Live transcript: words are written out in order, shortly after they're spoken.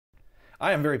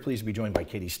I am very pleased to be joined by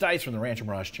Katie Stites from the Rancho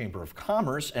Mirage Chamber of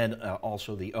Commerce and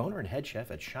also the owner and head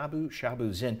chef at Shabu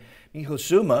Shabu Zen, Miho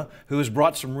Suma, who has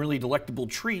brought some really delectable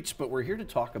treats, but we're here to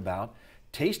talk about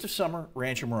Taste of Summer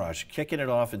Rancho Mirage, kicking it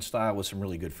off in style with some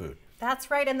really good food.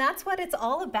 That's right, and that's what it's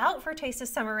all about for Taste of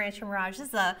Summer Rancho Mirage. This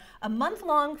is a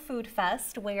month-long food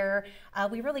fest where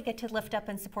we really get to lift up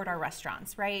and support our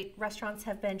restaurants, right? Restaurants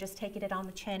have been just taking it on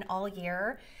the chin all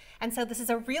year. And so this is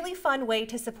a really fun way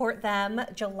to support them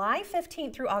July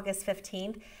 15th through August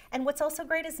 15th. And what's also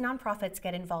great is nonprofits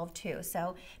get involved too.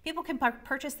 So people can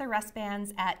purchase their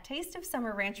wristbands at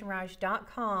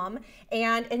tasteofsummerranchomirage.com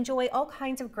and enjoy all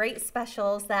kinds of great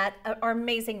specials that our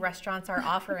amazing restaurants are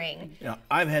offering. You know,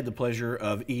 I've had the pleasure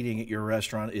of eating at your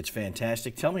restaurant. It's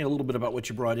fantastic. Tell me a little bit about what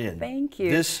you brought in. Thank you.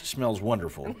 This smells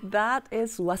wonderful. That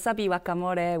is wasabi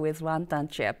guacamole with wonton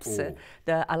chips.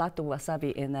 There's a lot of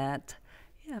wasabi in it.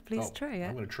 Yeah, please try it.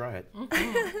 I'm going to try it.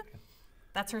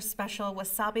 That's her special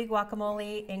wasabi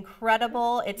guacamole.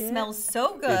 Incredible. It smells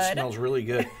so good. It smells really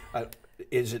good.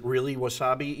 Is it really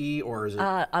wasabi-y or is it?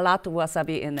 A lot of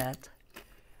wasabi in it.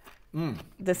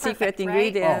 The secret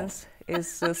ingredients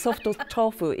is soft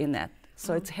tofu in it,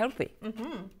 so it's healthy.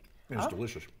 It's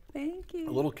delicious. Thank you.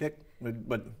 A little kick,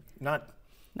 but not.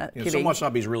 Not You know, some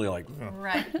wasabi is really like,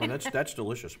 Right. Well, that's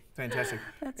delicious, fantastic.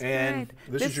 That's and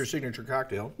great. this is your signature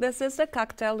cocktail. This is a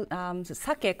cocktail,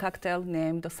 sake cocktail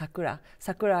named Sakura.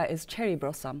 Sakura is cherry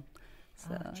blossom.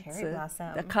 So cherry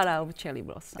blossom. The color of cherry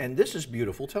blossom. And this is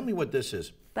beautiful. Tell me what this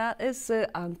is. That is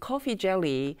coffee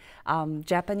jelly.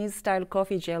 Japanese style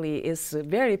coffee jelly is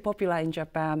very popular in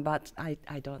Japan, but I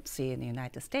don't see it in the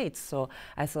United States. So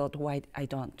I thought, why I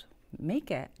don't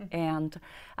make it? And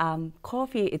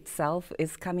coffee itself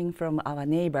is coming from our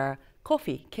neighbor,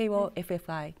 Coffee,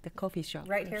 K-O-F-F-I, the coffee shop.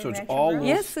 Right here So in it's Rancho all Mirage.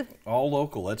 Yes. all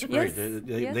local. That's great.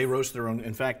 Yes. They roast their own.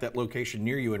 In fact, that location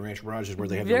near you in Rancho Mirage is where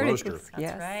they have Very the roaster. good. That's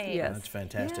Yes, right. yes. That's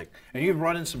fantastic. And you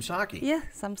brought in some sake. Yeah,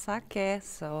 some sake,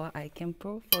 so I can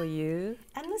pour for you.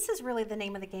 And this is really the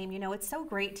name of the game. You know, it's so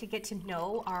great to get to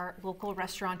know our local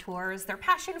restaurateurs, their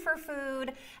passion for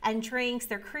food and drinks,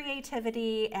 their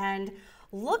creativity, and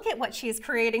look at what she's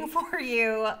creating for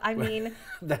you. I mean,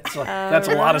 that's a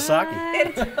lot of sake.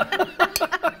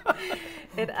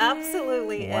 It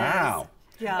absolutely is. Wow.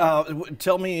 Yeah.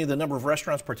 Tell me the number of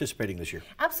restaurants participating this year.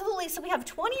 Absolutely. So we have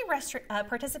 20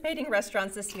 participating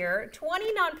restaurants this year, 20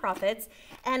 nonprofits,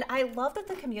 and I love that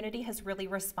the community has really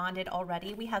responded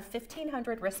already. We have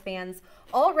 1,500 wristbands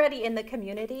already in the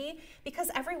community because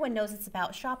everyone knows it's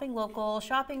about shopping local,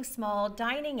 shopping small,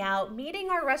 dining out, meeting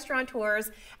our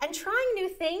restaurateurs, and trying new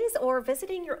things or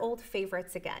visiting your old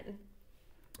favorites again.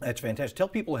 That's fantastic. Tell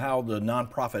people how the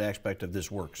nonprofit aspect of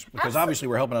this works. Because obviously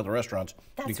we're helping out the restaurants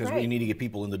because we need to get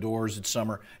people in the doors. It's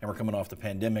summer and we're coming off the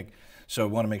pandemic. So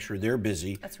we want to make sure they're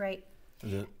busy. That's right.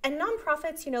 And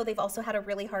nonprofits, you know, they've also had a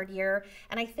really hard year.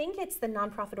 And I think it's the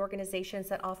nonprofit organizations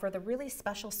that offer the really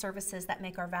special services that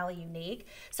make our valley unique.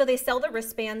 So they sell the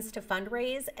wristbands to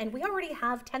fundraise, and we already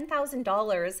have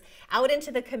 $10,000 out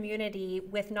into the community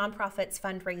with nonprofits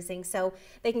fundraising. So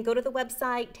they can go to the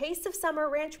website,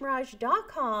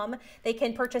 tasteofsummerranchmirage.com. They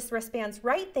can purchase wristbands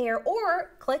right there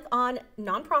or click on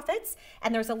nonprofits,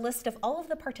 and there's a list of all of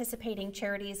the participating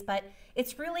charities. But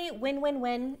it's really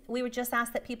win-win-win. We would just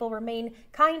ask that people remain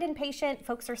kind and patient.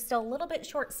 Folks are still a little bit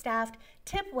short-staffed.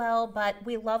 Tip well, but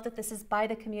we love that this is by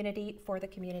the community for the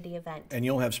community event. And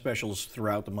you'll have specials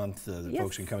throughout the month that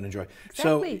folks can come and enjoy.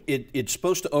 Exactly. So it's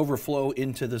supposed to overflow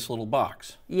into this little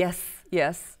box. Yes,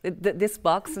 yes. This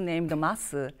box named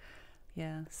Masu.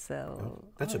 Yeah, so.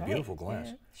 That's a beautiful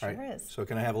glass. Yeah, sure is. So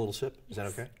can I have a little sip? Is that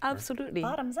okay? Absolutely.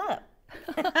 Bottoms up.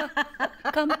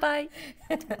 Kanpai.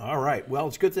 All right. Well,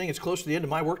 it's a good thing it's close to the end of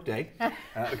my workday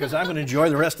because I'm going to enjoy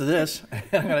the rest of this.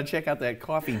 I'm going to check out that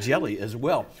coffee jelly as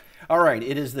well. All right.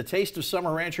 It is the Taste of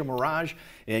Summer Rancho Mirage.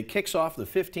 It kicks off the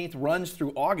 15th, runs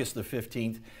through August the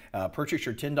 15th. Purchase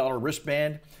your $10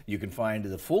 wristband. You can find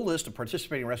the full list of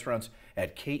participating restaurants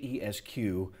at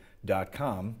kesq.com.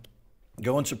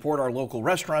 Go and support our local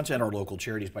restaurants and our local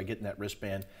charities by getting that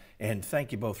wristband. And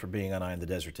thank you both for being on Eye in the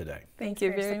Desert today. Thank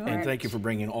you very much. And thank you for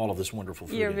bringing all of this wonderful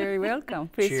food You're in. very welcome.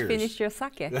 Please Cheers. finish your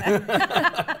sake. I'm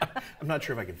not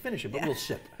sure if I can finish it, but we'll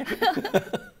sip.